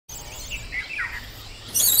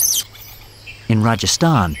In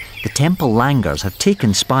Rajasthan, the temple Langurs have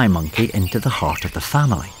taken Spy Monkey into the heart of the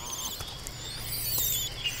family.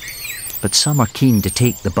 But some are keen to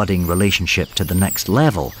take the budding relationship to the next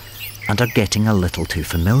level and are getting a little too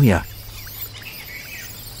familiar.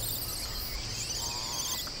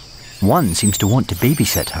 One seems to want to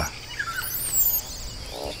babysit her.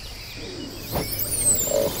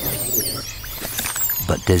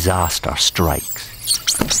 But disaster strikes.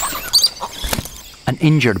 An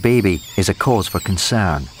injured baby is a cause for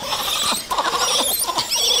concern.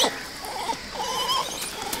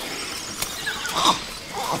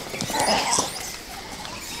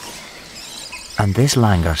 And this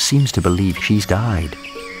Langur seems to believe she's died.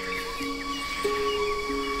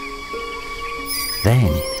 Then,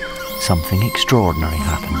 something extraordinary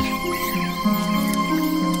happens.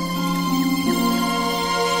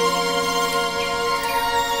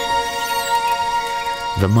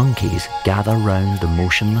 The monkeys gather round the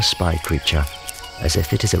motionless spy creature as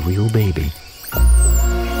if it is a real baby.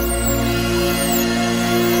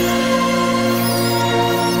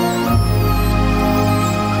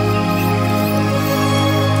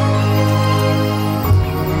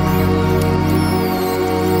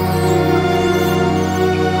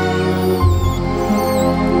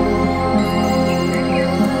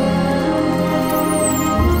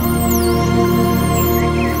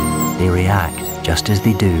 Just as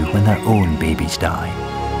they do when their own babies die.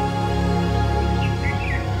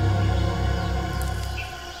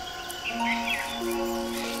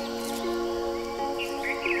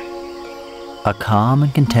 A calm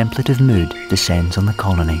and contemplative mood descends on the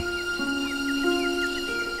colony.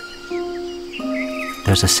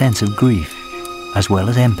 There's a sense of grief as well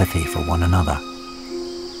as empathy for one another.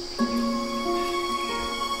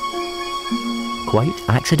 Quite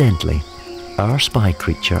accidentally, our spy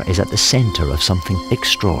creature is at the centre of something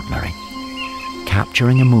extraordinary,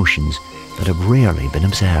 capturing emotions that have rarely been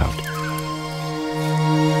observed.